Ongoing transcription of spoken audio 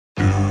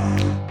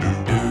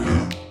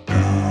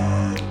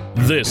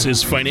This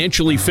is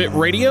Financially Fit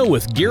Radio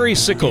with Gary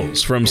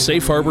Sickles from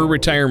Safe Harbor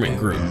Retirement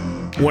Group.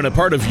 When a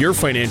part of your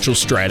financial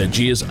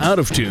strategy is out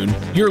of tune,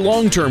 your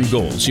long-term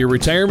goals, your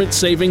retirement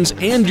savings,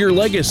 and your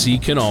legacy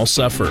can all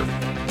suffer.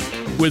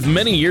 With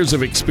many years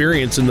of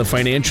experience in the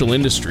financial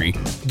industry,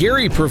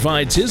 Gary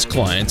provides his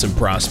clients and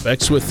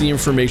prospects with the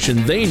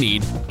information they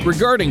need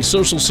regarding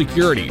Social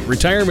Security,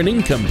 retirement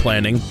income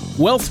planning,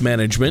 wealth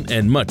management,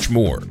 and much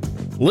more.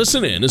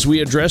 Listen in as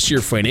we address your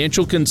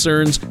financial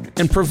concerns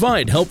and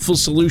provide helpful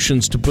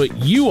solutions to put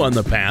you on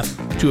the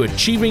path to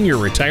achieving your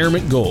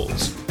retirement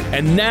goals.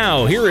 And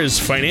now, here is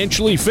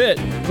Financially Fit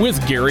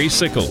with Gary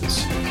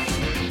Sickles.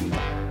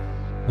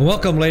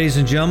 Welcome, ladies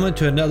and gentlemen,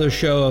 to another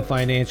show of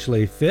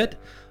Financially Fit.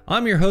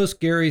 I'm your host,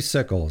 Gary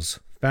Sickles,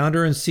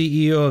 founder and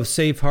CEO of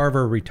Safe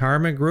Harbor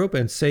Retirement Group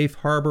and Safe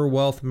Harbor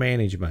Wealth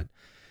Management.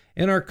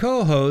 And our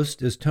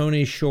co-host is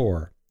Tony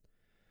Shore.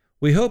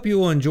 We hope you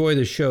will enjoy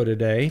the show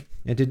today.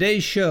 In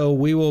today's show,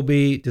 we will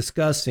be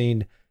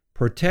discussing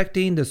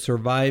protecting the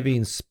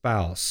surviving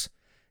spouse.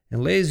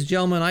 And ladies and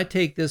gentlemen, I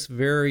take this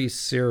very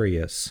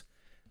serious.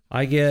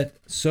 I get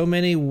so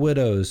many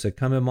widows that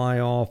come in my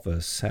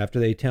office after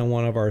they attend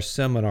one of our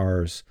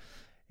seminars,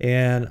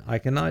 and I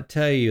cannot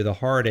tell you the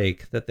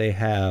heartache that they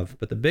have.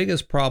 But the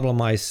biggest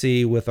problem I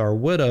see with our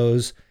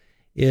widows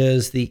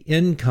is the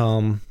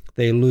income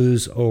they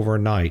lose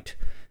overnight.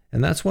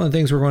 And that's one of the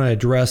things we're going to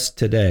address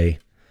today.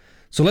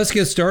 So let's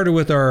get started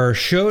with our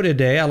show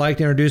today. I'd like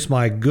to introduce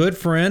my good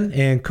friend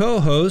and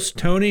co-host,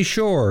 Tony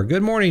Shore.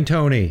 Good morning,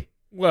 Tony.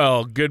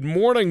 Well, good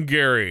morning,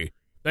 Gary.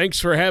 Thanks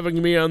for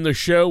having me on the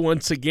show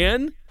once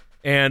again.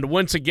 And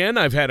once again,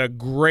 I've had a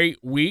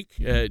great week,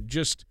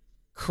 just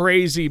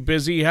crazy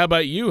busy. How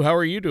about you? How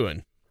are you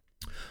doing?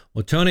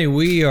 Well, Tony,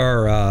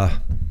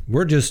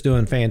 we're just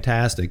doing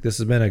fantastic. This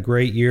has been a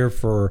great year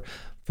for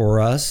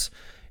us.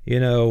 You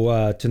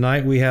know,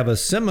 tonight we have a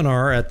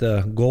seminar at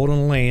the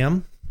Golden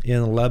Lamb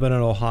in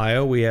Lebanon,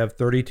 Ohio. We have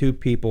 32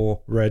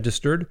 people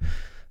registered.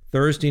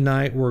 Thursday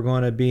night, we're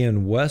going to be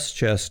in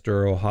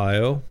Westchester,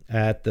 Ohio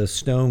at the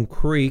Stone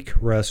Creek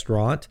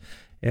restaurant.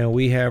 And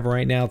we have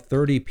right now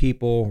 30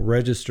 people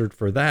registered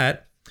for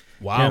that.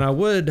 Wow. And I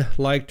would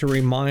like to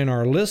remind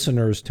our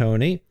listeners,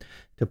 Tony,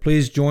 to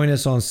please join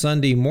us on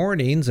Sunday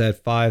mornings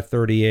at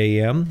 5:30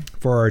 a.m.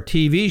 for our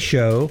TV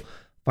show,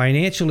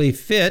 Financially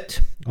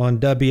Fit, on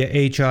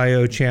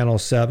WHIO Channel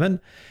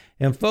 7.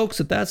 And folks,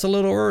 if that's a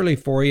little early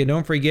for you,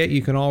 don't forget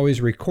you can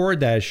always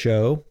record that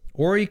show,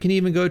 or you can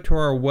even go to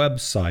our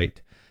website,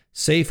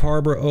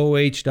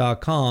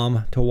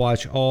 safeharboroh.com, to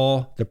watch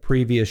all the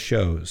previous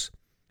shows.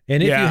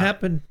 And if you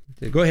happen,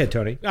 go ahead,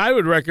 Tony. I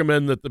would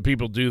recommend that the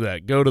people do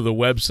that. Go to the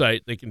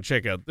website. They can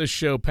check out this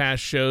show,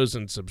 past shows,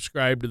 and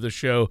subscribe to the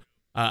show.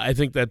 I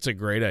think that's a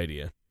great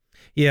idea.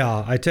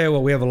 Yeah, I tell you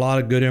what, we have a lot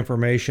of good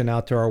information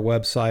out to our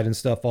website and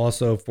stuff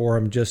also for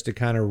them just to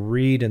kind of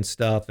read and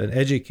stuff and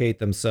educate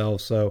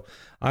themselves. So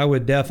I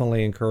would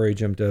definitely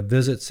encourage them to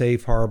visit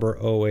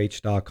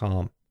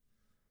safeharboroh.com.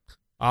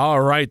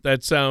 All right,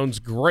 that sounds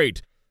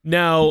great.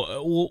 Now,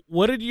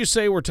 what did you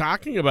say we're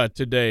talking about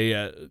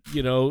today?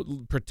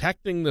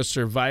 Protecting the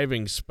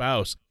surviving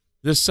spouse.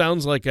 This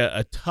sounds like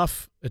a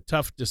tough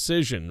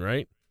decision,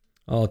 right?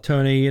 Oh,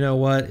 Tony, you know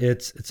what?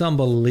 It's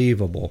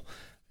unbelievable.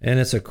 And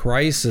it's a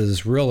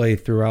crisis really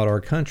throughout our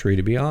country,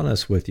 to be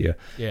honest with you.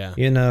 Yeah.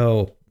 You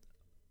know,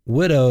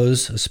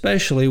 widows,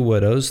 especially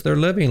widows, they're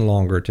living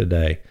longer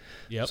today.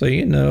 Yep. So,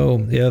 you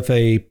know, if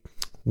a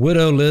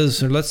widow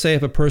lives, or let's say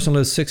if a person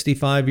lives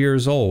 65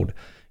 years old,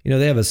 you know,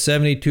 they have a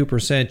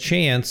 72%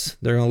 chance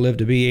they're going to live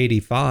to be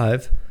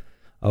 85,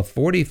 a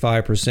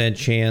 45%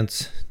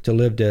 chance to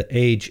live to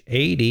age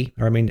 90,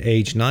 and an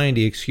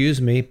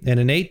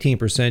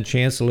 18%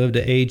 chance to live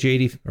to age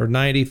 80 or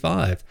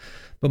 95.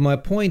 But my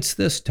point's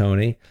this,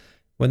 Tony,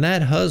 when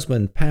that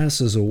husband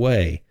passes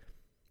away,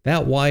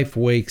 that wife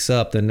wakes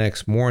up the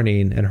next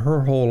morning and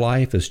her whole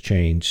life has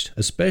changed,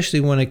 especially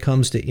when it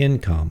comes to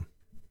income.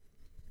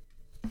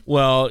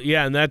 Well,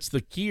 yeah, and that's the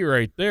key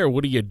right there.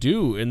 What do you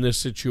do in this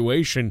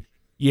situation?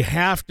 You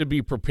have to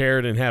be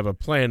prepared and have a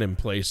plan in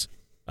place.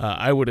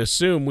 I would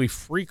assume we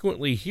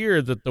frequently hear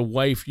that the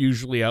wife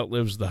usually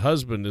outlives the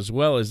husband as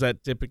well. Is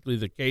that typically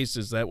the case?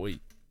 Is that what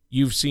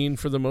you've seen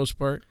for the most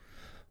part?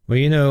 Well,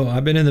 you know,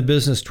 I've been in the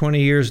business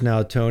 20 years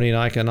now, Tony, and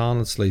I can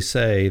honestly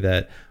say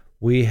that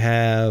we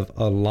have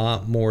a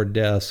lot more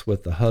deaths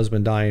with the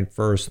husband dying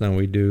first than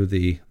we do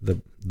the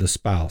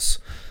spouse.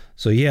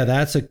 So, yeah,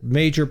 that's a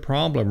major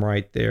problem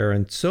right there.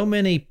 And so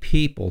many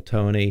people,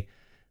 Tony,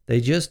 they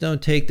just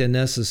don't take the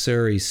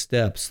necessary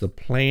steps, the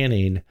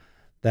planning,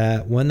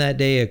 that when that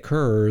day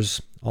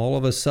occurs, all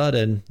of a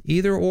sudden,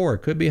 either or,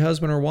 it could be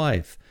husband or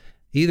wife,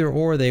 either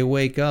or they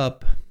wake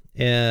up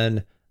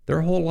and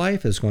their whole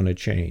life is going to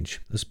change,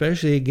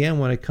 especially, again,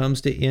 when it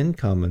comes to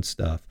income and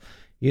stuff.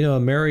 You know,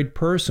 a married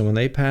person, when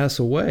they pass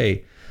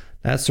away,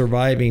 that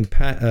surviving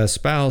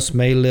spouse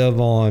may live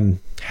on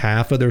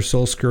half of their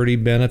Social Security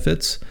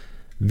benefits.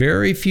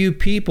 Very few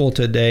people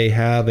today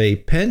have a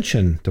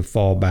pension to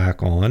fall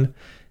back on.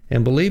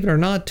 And believe it or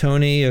not,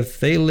 Tony, if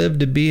they live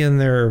to be in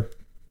their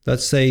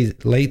let's say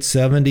late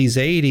 70s,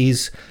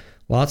 80s,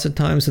 lots of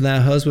times when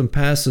that husband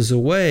passes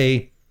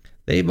away,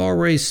 they've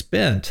already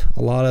spent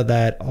a lot of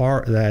that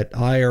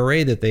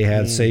IRA that they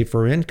had saved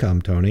for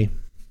income, Tony.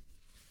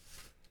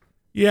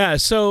 Yeah,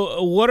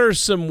 so what are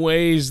some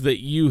ways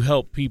that you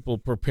help people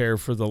prepare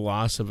for the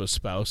loss of a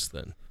spouse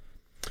then?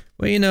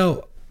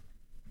 Well,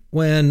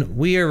 when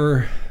we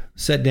ever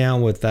sit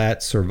down with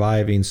that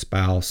surviving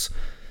spouse,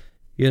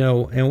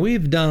 and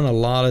we've done a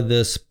lot of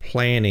this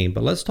planning,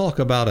 but let's talk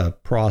about a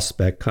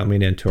prospect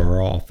coming into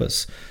our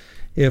office.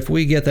 If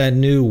we get that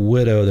new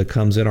widow that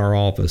comes in our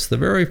office, the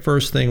very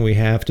first thing we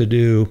have to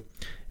do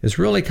is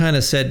really kind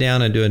of sit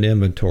down and do an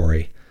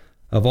inventory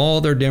of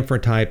all their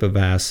different type of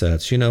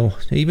assets,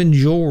 even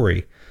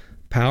jewelry,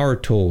 power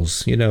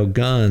tools,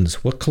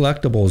 guns, what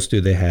collectibles do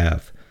they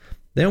have?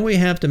 Then we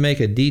have to make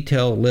a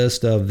detailed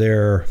list of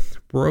their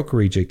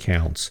brokerage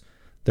accounts,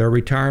 their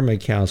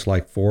retirement accounts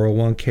like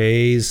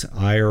 401ks,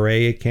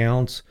 IRA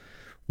accounts.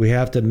 We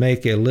have to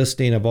make a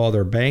listing of all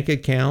their bank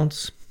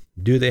accounts.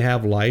 Do they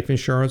have life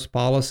insurance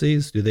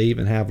policies? Do they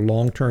even have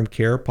long-term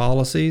care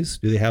policies?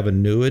 Do they have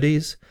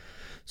annuities?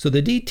 So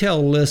the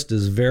detailed list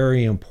is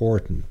very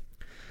important.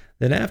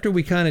 Then after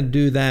we kind of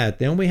do that,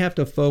 then we have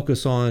to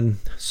focus on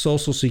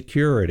Social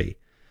Security.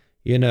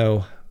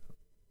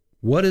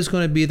 What is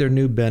going to be their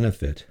new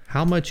benefit?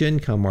 How much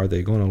income are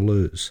they going to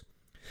lose?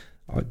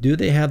 Do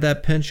they have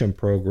that pension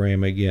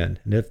program again?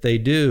 And if they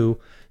do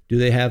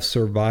they have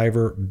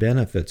survivor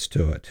benefits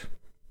to it?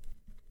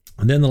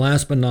 And then the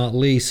last but not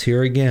least,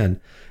 here again,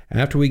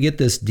 after we get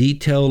this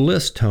detailed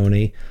list,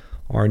 Tony,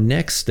 our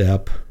next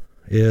step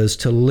is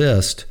to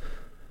list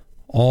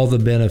all the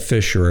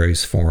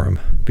beneficiaries for them,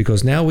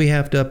 because now we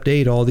have to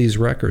update all these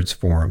records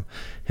for them.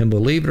 And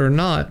believe it or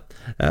not,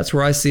 that's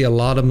where I see a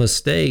lot of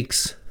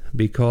mistakes,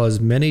 because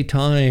many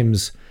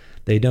times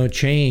they don't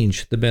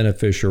change the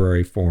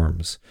beneficiary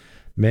forms.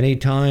 Many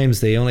times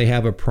they only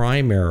have a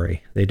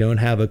primary. They don't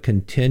have a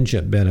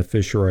contingent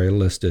beneficiary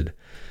listed.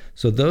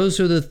 So those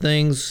are the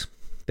things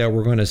that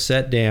we're going to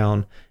set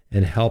down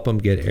and help them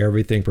get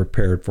everything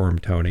prepared for them,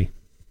 Tony.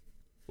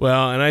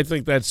 Well, and I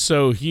think that's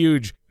so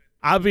huge.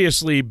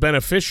 Obviously,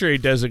 beneficiary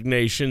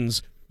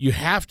designations, you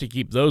have to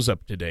keep those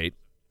up to date.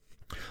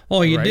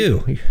 Oh, you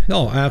do.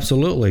 Oh,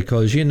 absolutely,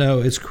 because,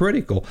 it's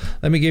critical.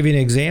 Let me give you an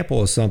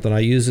example of something. I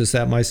use this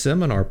at my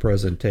seminar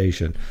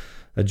presentation.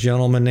 A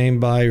gentleman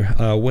named by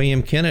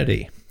William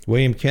Kennedy.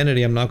 William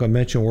Kennedy, I'm not going to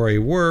mention where he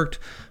worked,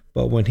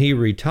 but when he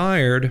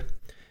retired,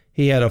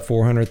 he had a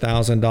 $400,000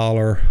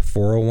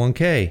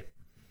 401k.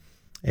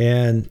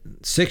 And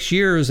 6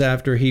 years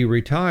after he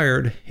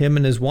retired, him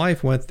and his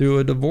wife went through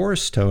a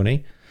divorce,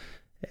 Tony.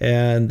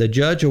 And the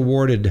judge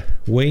awarded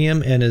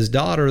William and his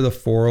daughter the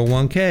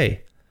 401k.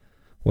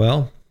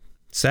 Well,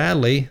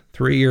 sadly,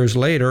 3 years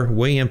later,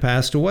 William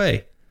passed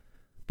away.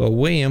 But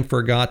William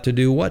forgot to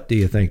do what, do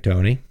you think,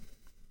 Tony?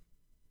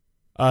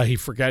 He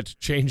forgot to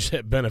change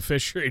that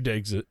beneficiary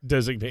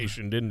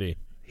designation, didn't he?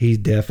 He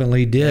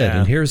definitely did. Yeah,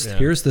 and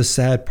here's the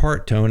sad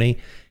part, Tony.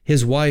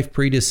 His wife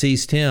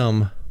predeceased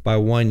him by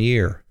 1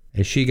 year,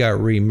 and she got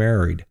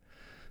remarried.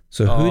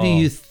 So who do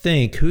you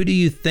think,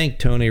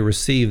 Tony,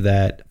 received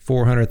that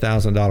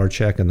 $400,000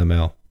 check in the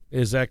mail?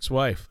 His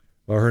ex-wife.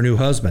 Or her new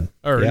husband.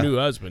 Or her new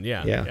husband,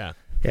 yeah.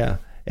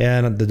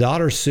 And the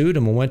daughter sued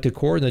him and went to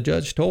court, and the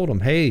judge told him,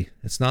 hey,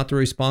 it's not the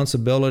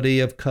responsibility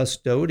of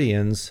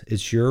custodians.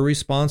 It's your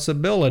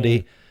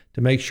responsibility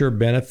to make sure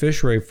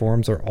beneficiary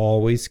forms are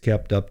always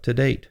kept up to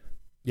date.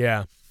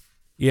 Yeah.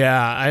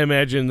 Yeah, I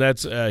imagine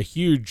that's a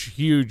huge,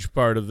 huge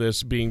part of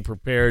this being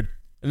prepared.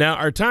 Now,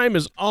 our time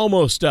is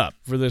almost up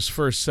for this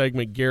first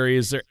segment, Gary.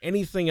 Is there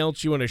anything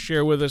else you want to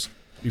share with us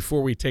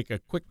before we take a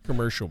quick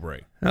commercial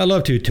break? I'd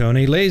love to,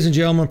 Tony. Ladies and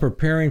gentlemen,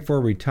 preparing for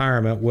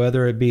retirement,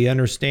 whether it be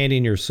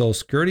understanding your Social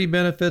Security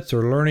benefits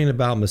or learning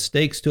about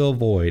mistakes to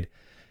avoid,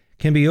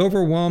 can be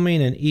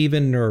overwhelming and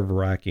even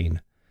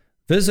nerve-wracking.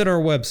 Visit our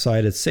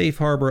website at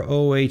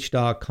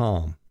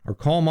safeharboroh.com or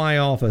call my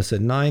office at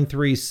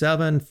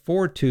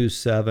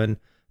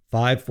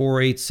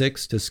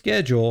 937-427-5486 to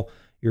schedule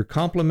your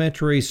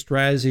complimentary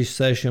strategy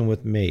session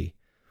with me.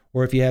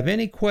 Or if you have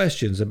any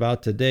questions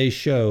about today's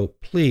show,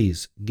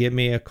 please give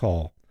me a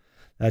call.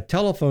 That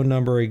telephone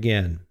number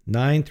again,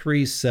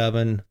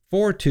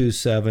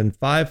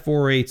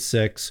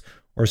 937-427-5486,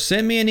 or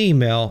send me an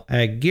email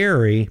at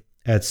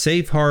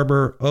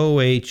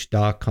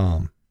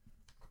gary@safeharboroh.com.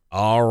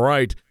 All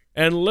right.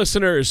 And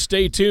listeners,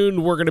 stay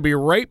tuned. We're going to be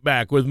right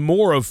back with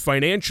more of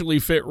Financially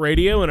Fit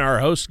Radio and our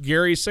host,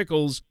 Gary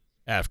Sickles,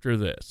 after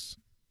this.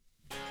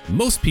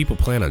 Most people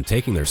plan on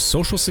taking their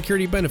Social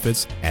Security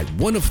benefits at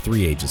one of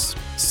three ages,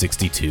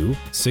 62,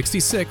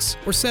 66,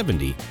 or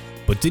 70.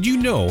 But did you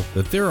know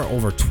that there are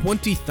over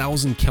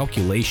 20,000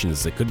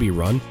 calculations that could be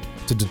run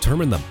to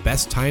determine the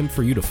best time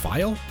for you to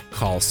file?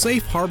 Call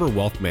Safe Harbor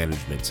Wealth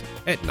Management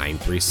at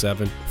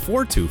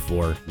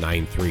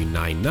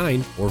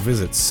 937-424-9399 or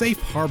visit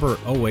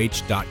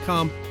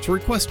safeharboroh.com to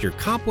request your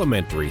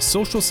complimentary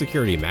Social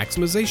Security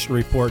Maximization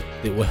Report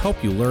that will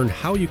help you learn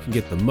how you can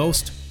get the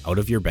most out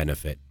of your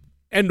benefit.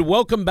 And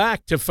welcome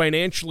back to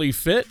Financially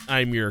Fit.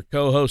 I'm your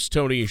co-host,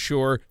 Tony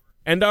Shore,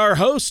 and our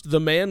host, the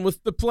man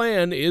with the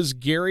plan, is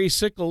Gary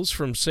Sickles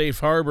from Safe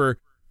Harbor.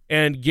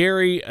 And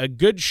Gary, a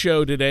good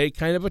show today,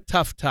 kind of a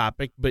tough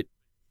topic, but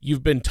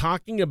you've been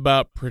talking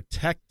about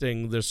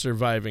protecting the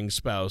surviving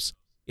spouse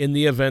in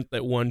the event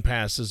that one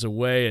passes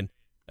away. And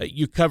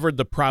you covered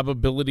the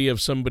probability of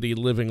somebody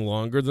living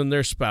longer than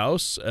their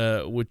spouse,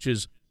 which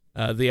is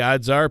the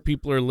odds are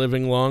people are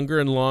living longer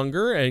and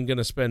longer and going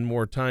to spend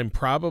more time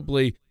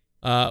probably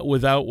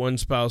without one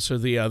spouse or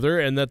the other,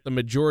 and that the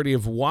majority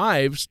of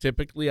wives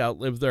typically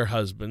outlive their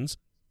husbands.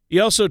 He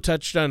also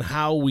touched on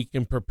how we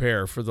can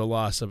prepare for the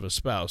loss of a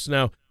spouse.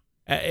 Now,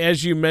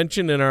 as you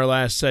mentioned in our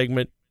last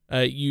segment,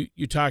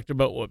 you talked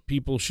about what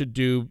people should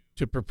do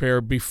to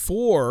prepare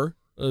before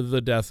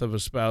the death of a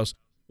spouse.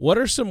 What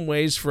are some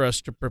ways for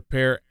us to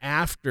prepare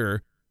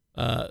after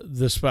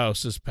the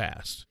spouse has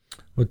passed?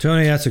 Well,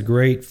 Tony, that's a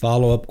great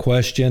follow-up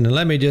question. And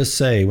let me just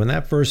say, when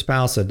that first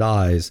spouse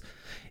dies,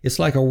 it's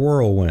like a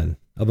whirlwind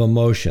of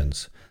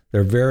emotions.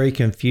 They're very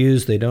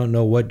confused. They don't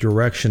know what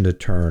direction to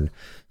turn.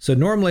 So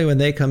normally when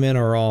they come in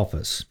our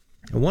office,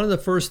 and one of the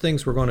first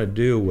things we're going to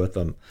do with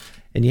them,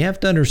 and you have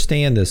to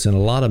understand this, in a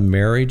lot of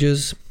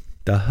marriages,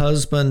 the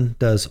husband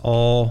does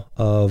all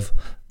of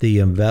the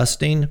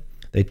investing.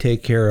 They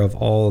take care of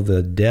all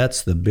the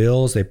debts, the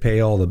bills. They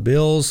pay all the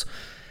bills.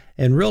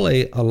 And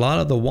really, a lot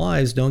of the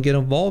wives don't get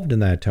involved in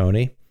that,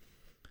 Tony.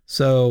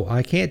 So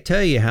I can't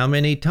tell you how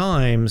many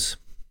times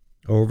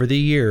over the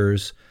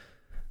years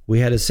we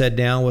had to sit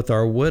down with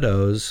our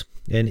widows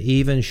and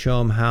even show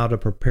them how to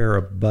prepare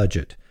a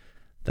budget.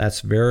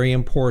 That's very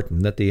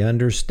important, that they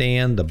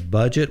understand the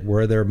budget,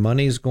 where their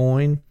money's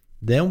going.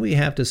 Then we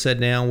have to sit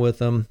down with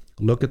them,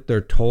 look at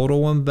their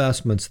total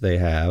investments they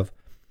have.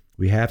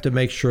 We have to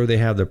make sure they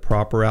have the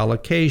proper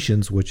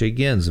allocations, which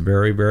again is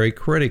very, very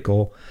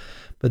critical.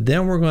 But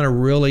then we're going to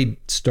really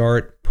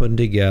start putting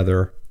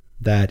together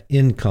that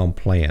income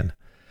plan.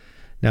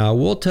 Now, I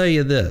will tell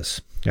you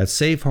this. At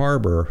Safe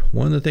Harbor,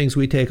 one of the things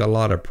we take a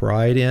lot of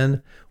pride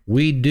in,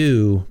 we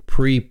do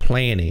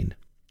pre-planning.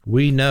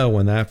 We know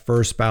when that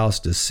first spouse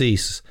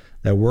deceases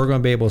that we're going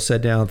to be able to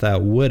sit down with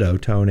that widow,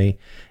 Tony,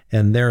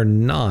 and they're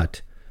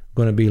not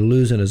going to be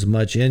losing as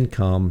much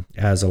income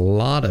as a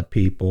lot of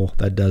people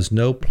that does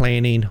no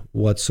planning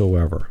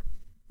whatsoever.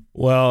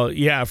 Well,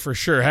 yeah, for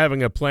sure.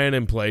 Having a plan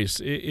in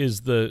place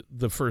is the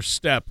first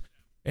step,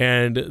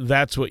 and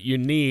that's what you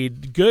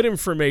need. Good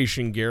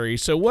information, Gary.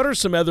 So what are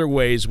some other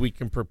ways we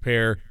can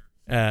prepare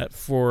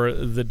for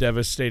the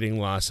devastating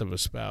loss of a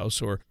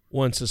spouse, or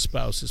once a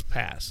spouse has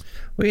passed?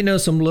 Well,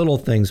 some little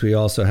things we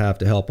also have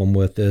to help them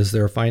with is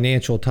their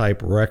financial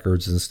type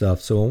records and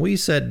stuff. So when we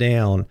sit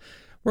down,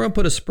 we're going to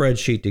put a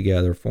spreadsheet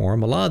together for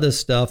them. A lot of this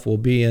stuff will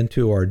be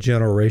into our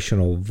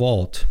generational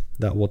vault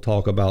that we'll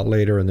talk about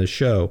later in the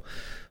show.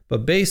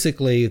 But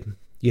basically,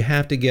 you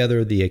have to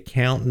gather the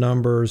account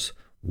numbers,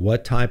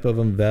 what type of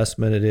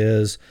investment it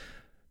is,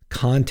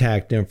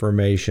 contact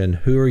information,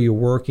 who are you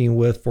working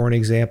with, for an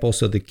example,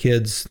 so the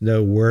kids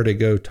know where to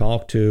go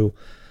talk to.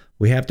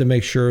 We have to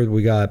make sure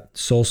we got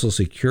social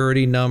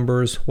security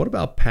numbers. What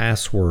about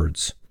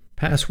passwords?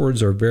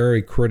 Passwords are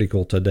very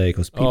critical today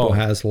because people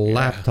has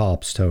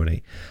laptops,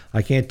 Tony.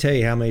 I can't tell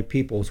you how many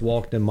people's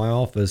walked in my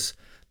office,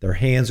 their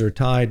hands are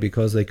tied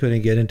because they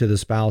couldn't get into the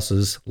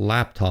spouse's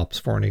laptops,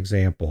 for an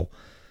example.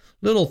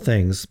 Little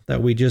things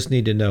that we just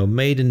need to know.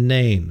 Maiden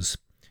names.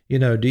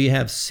 Do you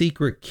have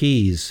secret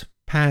keys,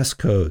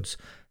 passcodes?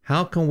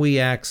 How can we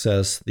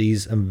access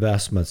these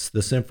investments,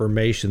 this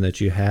information that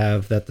you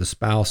have that the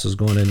spouse is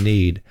going to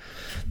need?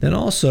 Then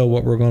also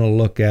what we're going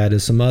to look at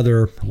is some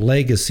other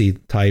legacy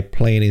type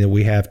planning that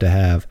we have to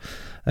have.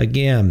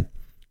 Again,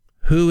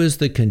 who is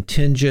the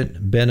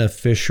contingent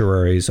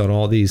beneficiaries on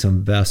all these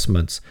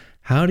investments?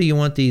 How do you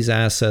want these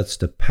assets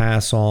to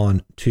pass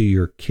on to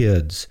your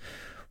kids?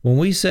 When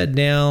we sit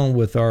down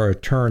with our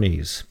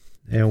attorneys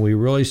and we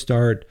really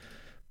start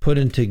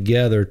putting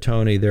together,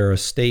 Tony, their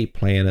estate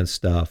plan and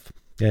stuff,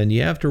 and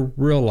you have to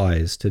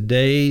realize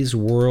today's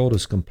world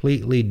is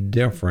completely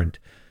different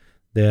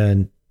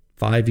than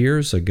 5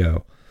 years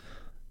ago.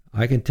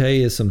 I can tell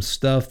you some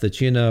stuff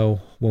that,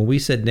 when we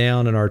sit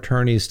down and our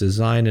attorneys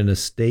design an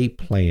estate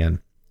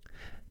plan,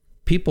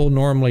 people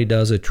normally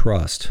does a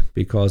trust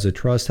because a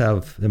trust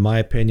have, in my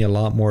opinion, a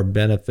lot more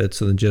benefits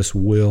than just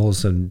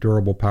wills and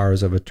durable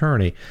powers of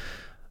attorney.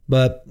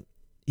 But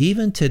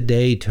even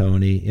today,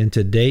 Tony, in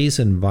today's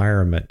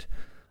environment,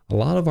 a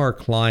lot of our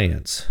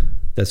clients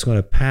that's going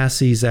to pass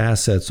these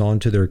assets on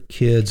to their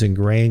kids and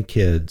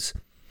grandkids,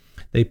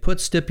 they put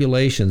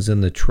stipulations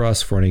in the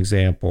trust, for an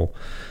example,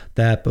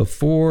 that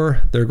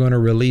before they're going to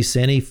release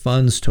any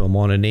funds to them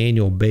on an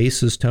annual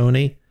basis,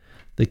 Tony,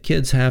 the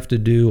kids have to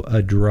do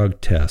a drug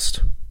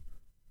test.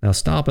 Now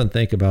stop and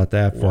think about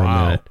that for a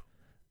minute.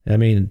 I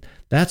mean,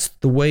 that's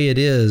the way it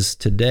is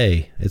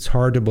today. It's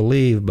hard to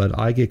believe, but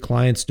I get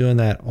clients doing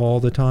that all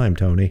the time,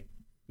 Tony.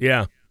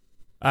 Yeah.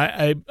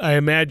 I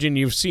imagine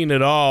you've seen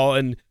it all,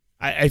 and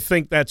I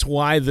think that's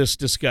why this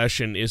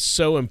discussion is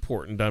so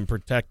important on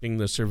protecting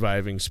the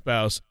surviving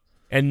spouse.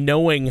 and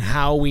knowing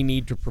how we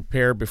need to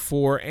prepare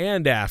before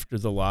and after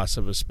the loss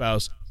of a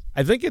spouse.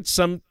 I think it's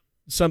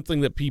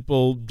something that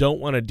people don't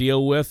want to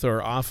deal with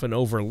or often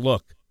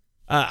overlook.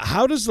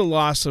 How does the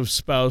loss of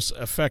spouse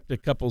affect a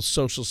couple's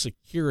Social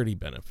Security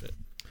benefit?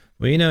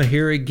 Well,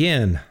 here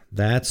again,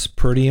 that's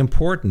pretty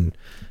important,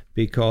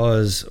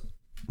 because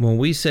when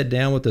we sit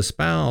down with the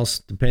spouse,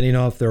 depending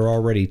on if they're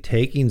already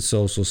taking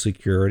Social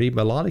Security,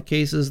 but a lot of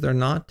cases they're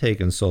not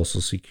taking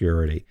Social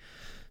Security.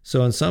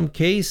 So in some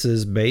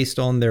cases, based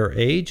on their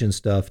age and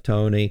stuff,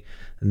 Tony,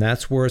 and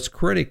that's where it's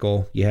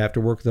critical, you have to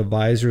work with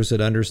advisors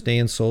that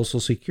understand Social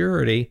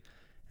Security.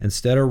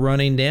 Instead of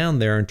running down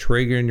there and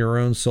triggering your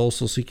own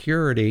Social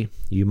Security,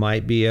 you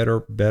might be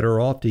better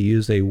off to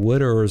use a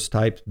widower's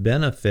type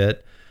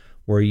benefit,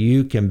 where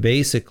you can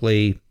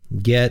basically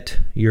get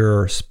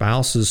your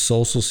spouse's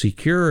Social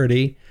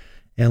Security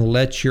and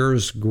let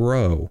yours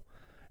grow.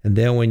 And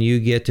then when you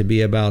get to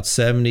be about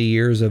 70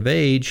 years of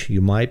age,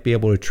 you might be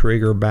able to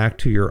trigger back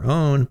to your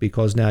own,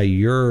 because now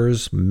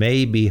yours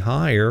may be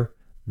higher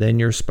than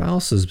your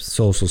spouse's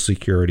Social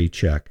Security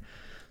check.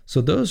 So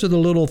those are the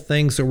little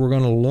things that we're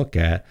going to look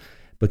at.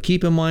 But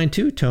keep in mind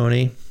too,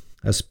 Tony,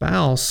 a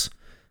spouse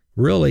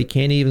really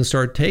can't even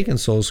start taking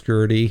Social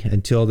Security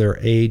until they're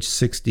age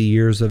 60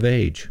 years of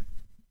age.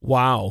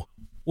 Wow.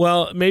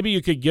 Well, maybe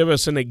you could give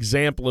us an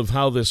example of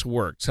how this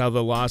works, how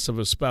the loss of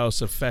a spouse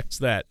affects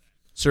that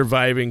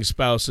surviving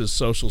spouse's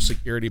Social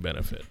Security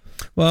benefit.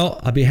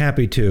 Well, I'd be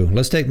happy to.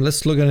 Let's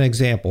look at an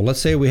example.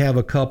 Let's say we have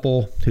a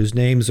couple whose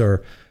names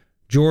are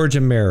George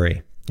and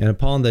Mary, and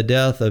upon the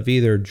death of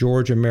either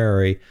George or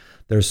Mary,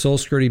 their Social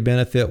Security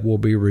benefit will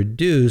be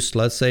reduced,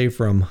 let's say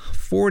from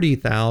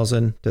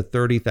 $40,000 to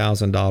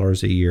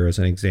 $30,000 a year as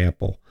an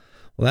example.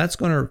 Well, that's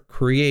going to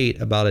create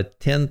about a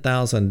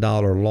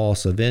 $10,000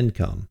 loss of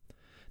income.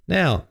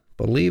 Now,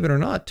 believe it or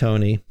not,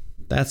 Tony,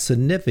 that's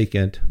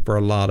significant for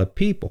a lot of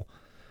people.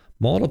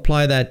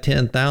 Multiply that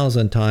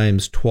 10,000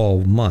 times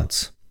 12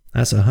 months.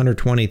 That's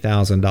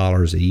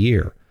 $120,000 a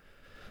year.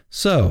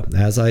 So,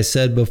 as I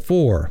said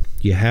before,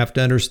 you have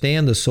to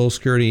understand the Social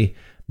Security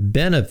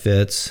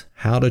benefits,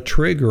 how to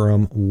trigger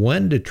them,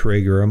 when to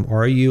trigger them.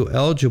 Are you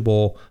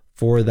eligible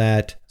for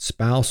that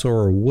spouse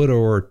or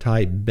widower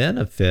type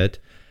benefit?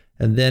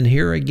 And then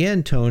here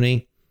again,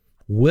 Tony,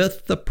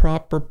 with the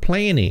proper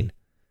planning,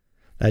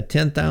 that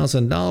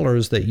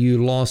 $10,000 that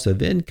you lost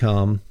of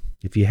income,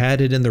 if you had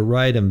it in the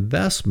right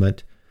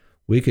investment,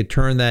 we could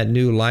turn that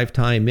new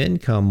lifetime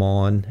income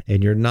on,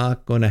 and you're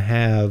not going to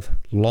have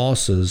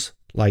losses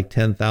like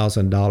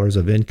 $10,000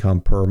 of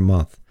income per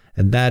month.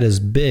 And that is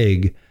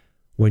big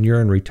when you're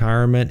in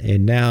retirement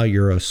and now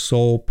you're a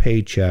sole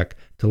paycheck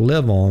to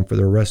live on for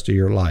the rest of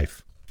your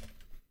life.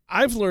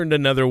 I've learned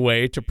another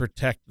way to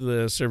protect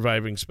the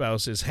surviving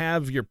spouse is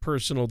have your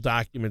personal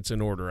documents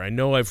in order. I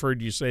know I've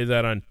heard you say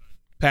that on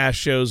past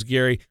shows,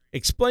 Gary.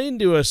 Explain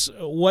to us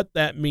what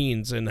that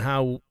means and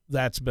how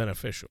that's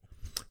beneficial.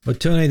 Well,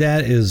 Tony,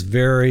 that is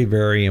very,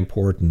 very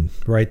important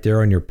right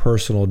there on your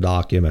personal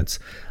documents.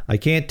 I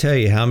can't tell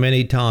you how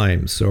many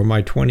times over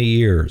my 20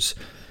 years,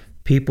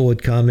 people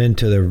would come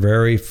into their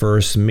very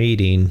first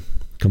meeting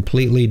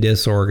completely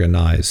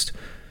disorganized.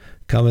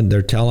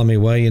 They're telling me,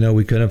 well,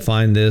 we couldn't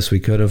find this, we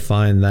couldn't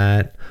find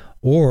that.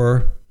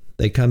 Or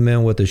they come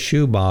in with a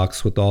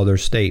shoebox with all their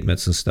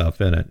statements and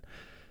stuff in it.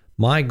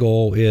 My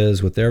goal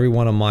is with every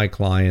one of my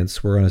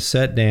clients, we're going to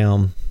sit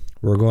down,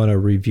 we're going to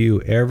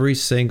review every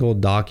single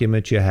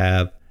document you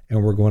have,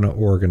 and we're going to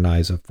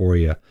organize it for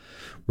you.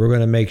 We're going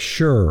to make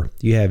sure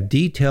you have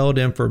detailed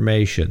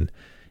information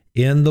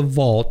in the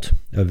vault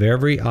of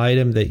every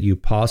item that you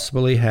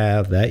possibly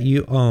have that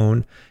you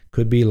own.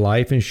 Could be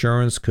life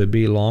insurance, could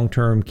be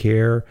long-term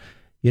care,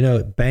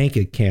 bank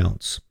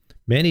accounts.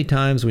 Many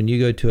times when you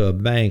go to a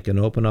bank and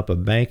open up a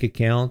bank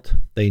account,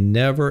 they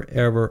never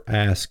ever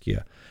ask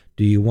you,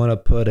 do you want to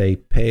put a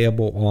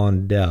payable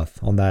on death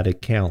on that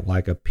account,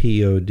 like a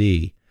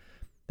POD?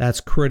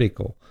 That's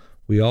critical.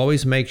 We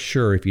always make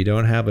sure if you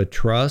don't have a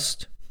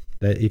trust,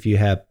 that if you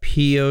have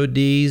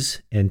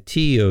PODs and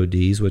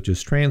TODs, which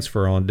is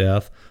transfer on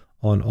death,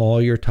 on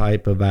all your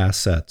type of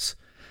assets.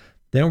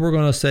 Then we're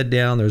going to sit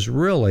down. There's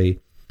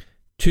really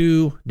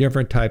two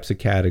different types of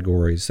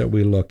categories that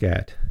we look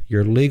at: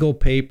 your legal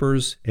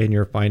papers and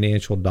your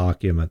financial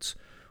documents.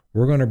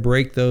 We're going to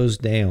break those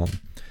down,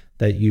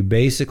 that you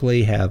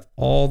basically have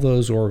all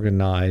those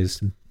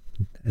organized.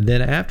 And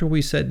then after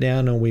we sit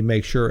down and we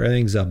make sure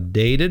everything's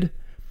updated,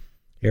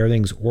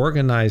 everything's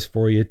organized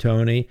for you,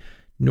 Tony,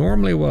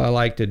 normally what I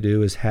like to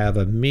do is have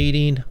a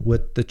meeting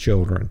with the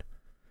children.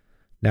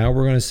 Now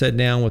we're going to sit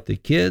down with the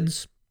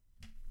kids.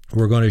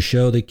 We're going to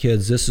show the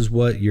kids, this is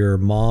what your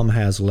mom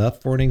has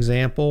left, for an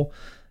example,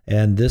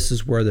 and this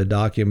is where the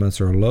documents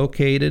are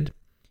located.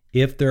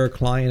 If they're a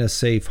client of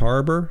Safe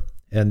Harbor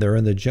and they're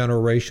in the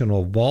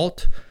generational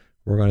vault,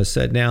 we're going to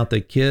sit down with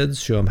the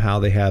kids, show them how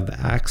they have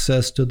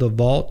access to the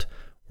vault,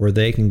 where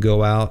they can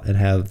go out and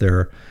have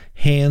their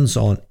hands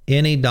on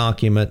any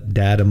document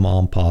Dad and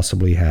Mom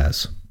possibly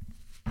has.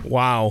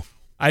 Wow.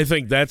 I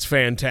think that's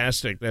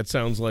fantastic. That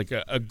sounds like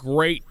a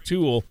great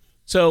tool,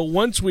 So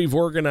once we've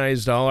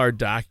organized all our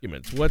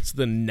documents, what's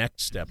the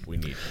next step we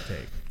need to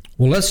take?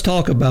 Well, let's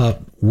talk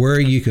about where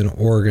you can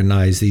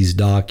organize these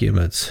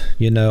documents.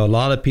 You know, a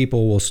lot of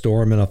people will store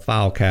them in a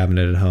file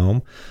cabinet at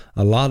home.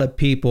 A lot of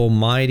people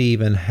might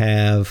even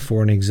have,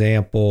 for an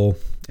example,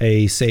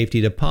 a safety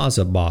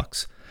deposit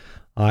box.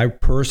 I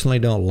personally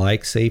don't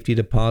like safety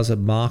deposit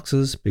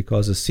boxes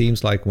because it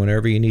seems like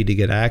whenever you need to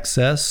get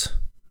access,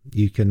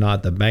 you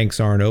cannot, the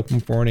banks aren't open,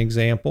 for an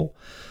example.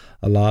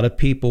 A lot of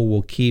people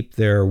will keep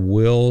their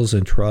wills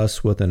and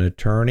trusts with an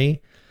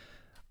attorney.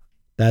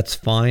 That's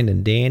fine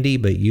and dandy,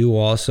 but you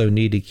also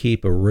need to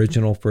keep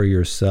original for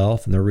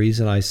yourself. And the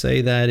reason I say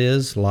that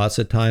is lots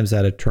of times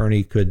that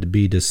attorney could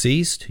be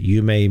deceased.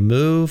 You may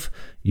move.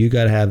 You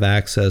got to have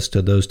access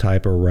to those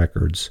type of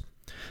records.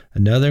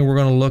 Another thing we're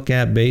going to look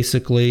at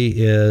basically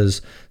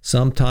is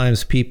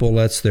sometimes people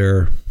let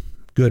their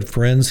good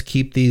friends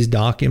keep these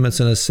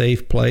documents in a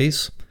safe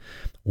place,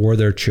 or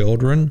their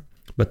children.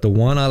 But the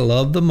one I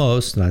love the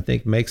most, and I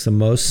think makes the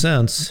most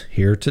sense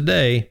here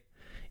today,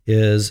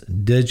 is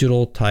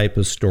digital type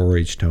of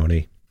storage,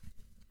 Tony.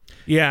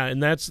 Yeah,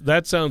 and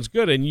that sounds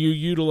good. And you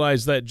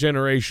utilize that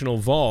generational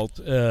vault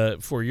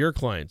for your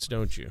clients,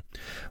 don't you?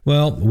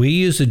 Well, we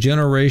use a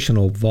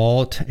generational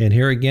vault, and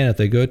here again, if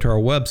they go to our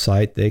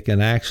website, they can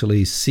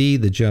actually see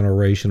the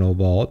generational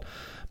vault.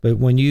 But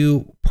when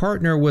you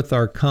partner with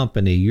our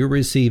company, you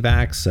receive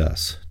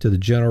access to the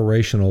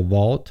generational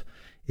vault.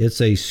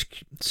 It's a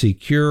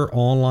secure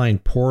online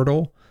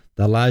portal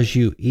that allows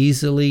you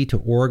easily to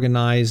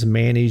organize,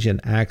 manage, and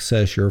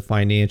access your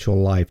financial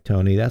life,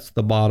 Tony. That's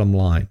the bottom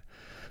line.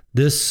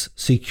 This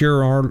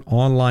secure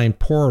online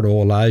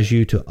portal allows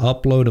you to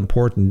upload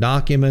important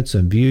documents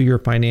and view your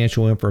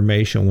financial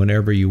information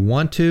whenever you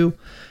want to.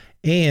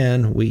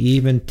 And we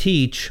even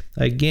teach,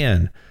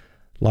 again,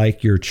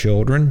 like your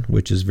children,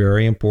 which is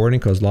very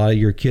important because a lot of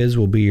your kids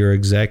will be your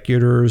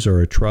executors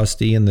or a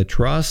trustee in the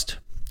trust,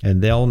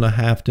 and they'll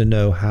have to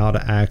know how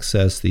to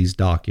access these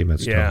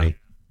documents, Tony.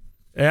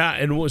 Yeah,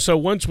 and so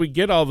once we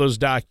get all those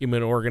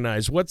documents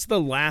organized, what's the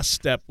last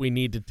step we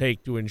need to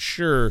take to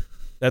ensure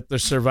that the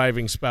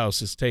surviving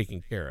spouse is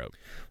taken care of?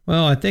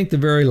 Well, I think the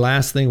very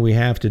last thing we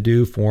have to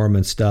do for them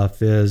and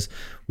stuff is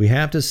we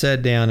have to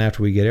sit down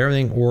after we get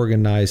everything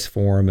organized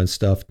for them and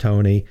stuff,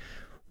 Tony.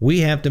 We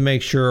have to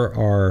make sure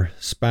our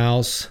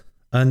spouse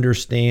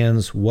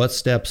understands what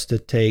steps to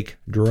take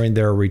during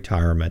their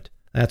retirement.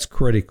 That's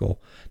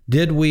critical.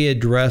 Did we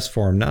address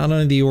for them not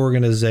only the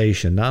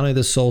organization, not only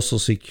the Social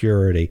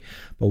Security,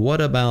 but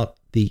what about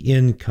the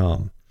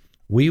income?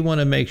 We want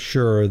to make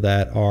sure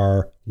that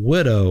our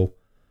widow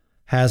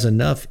has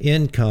enough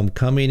income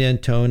coming in,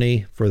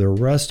 Tony, for the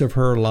rest of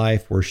her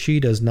life where she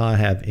does not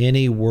have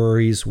any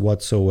worries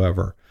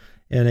whatsoever.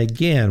 And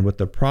again, with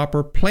the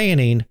proper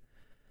planning,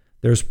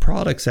 there's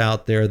products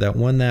out there that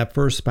when that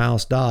first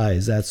spouse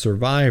dies, that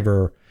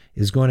survivor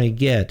is going to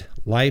get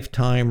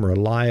lifetime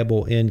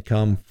reliable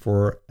income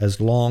for as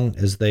long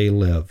as they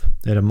live.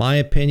 And in my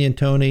opinion,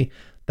 Tony,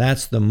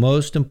 that's the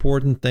most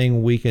important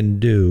thing we can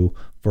do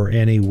for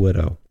any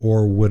widow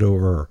or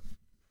widower.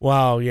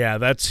 Wow, yeah,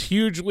 that's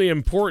hugely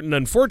important.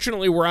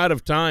 Unfortunately, we're out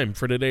of time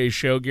for today's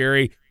show,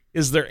 Gary.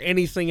 Is there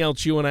anything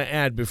else you want to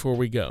add before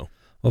we go?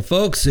 Well,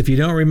 folks, if you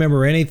don't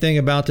remember anything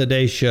about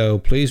today's show,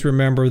 please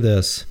remember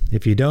this.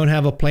 If you don't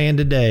have a plan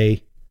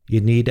today,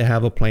 you need to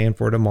have a plan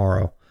for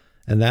tomorrow.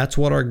 And that's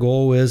what our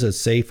goal is at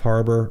Safe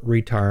Harbor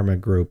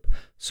Retirement Group.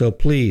 So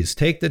please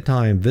take the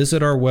time,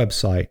 visit our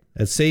website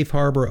at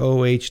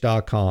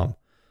safeharboroh.com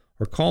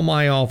or call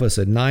my office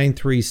at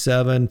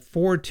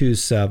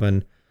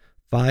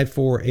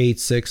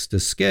 937-427-5486 to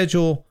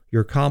schedule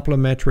your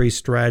complimentary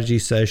strategy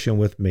session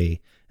with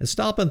me. And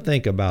stop and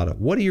think about it.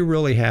 What do you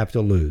really have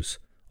to lose?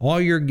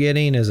 All you're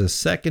getting is a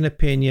second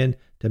opinion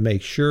to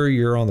make sure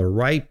you're on the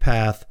right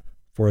path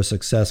for a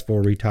successful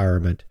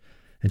retirement.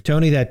 And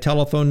Tony, that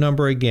telephone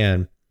number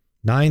again,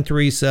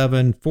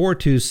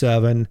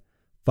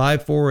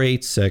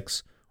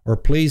 937-427-5486, or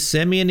please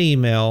send me an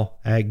email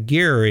at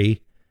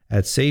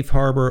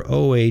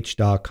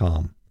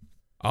gary@safeharboroh.com.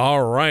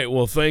 All right.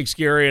 Well, thanks,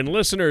 Gary. And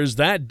listeners,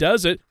 that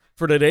does it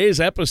for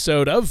today's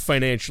episode of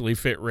Financially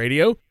Fit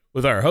Radio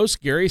with our host,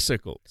 Gary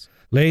Sickles.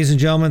 Ladies and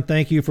gentlemen,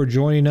 thank you for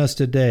joining us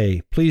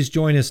today. Please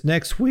join us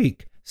next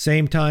week,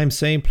 same time,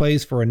 same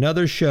place, for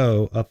another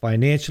show of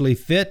Financially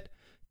Fit.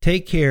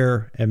 Take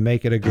care and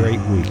make it a great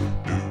week.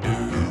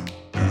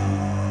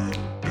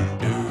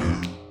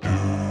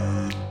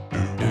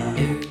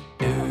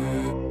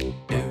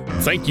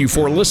 Thank you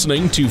for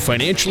listening to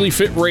Financially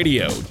Fit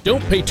Radio.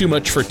 Don't pay too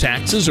much for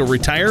taxes or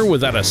retire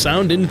without a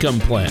sound income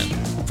plan.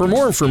 For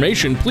more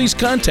information, please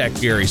contact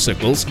Gary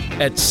Sickles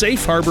at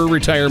Safe Harbor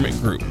Retirement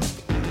Group.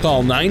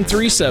 Call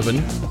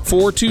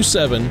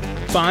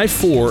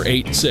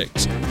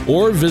 937-427-5486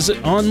 or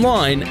visit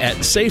online at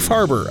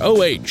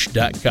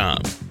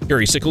safeharboroh.com.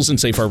 Gary Sickles and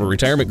Safe Harbor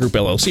Retirement Group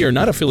LLC are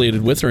not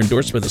affiliated with or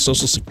endorsed by the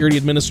Social Security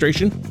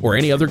Administration or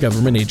any other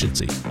government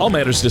agency. All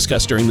matters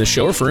discussed during this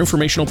show are for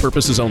informational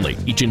purposes only.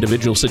 Each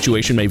individual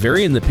situation may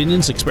vary, and the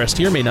opinions expressed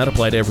here may not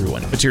apply to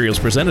everyone. Materials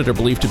presented are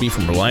believed to be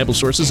from reliable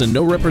sources, and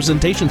no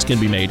representations can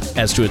be made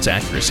as to its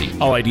accuracy.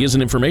 All ideas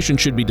and information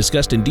should be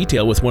discussed in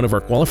detail with one of our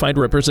qualified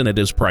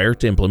representatives prior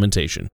to implementation.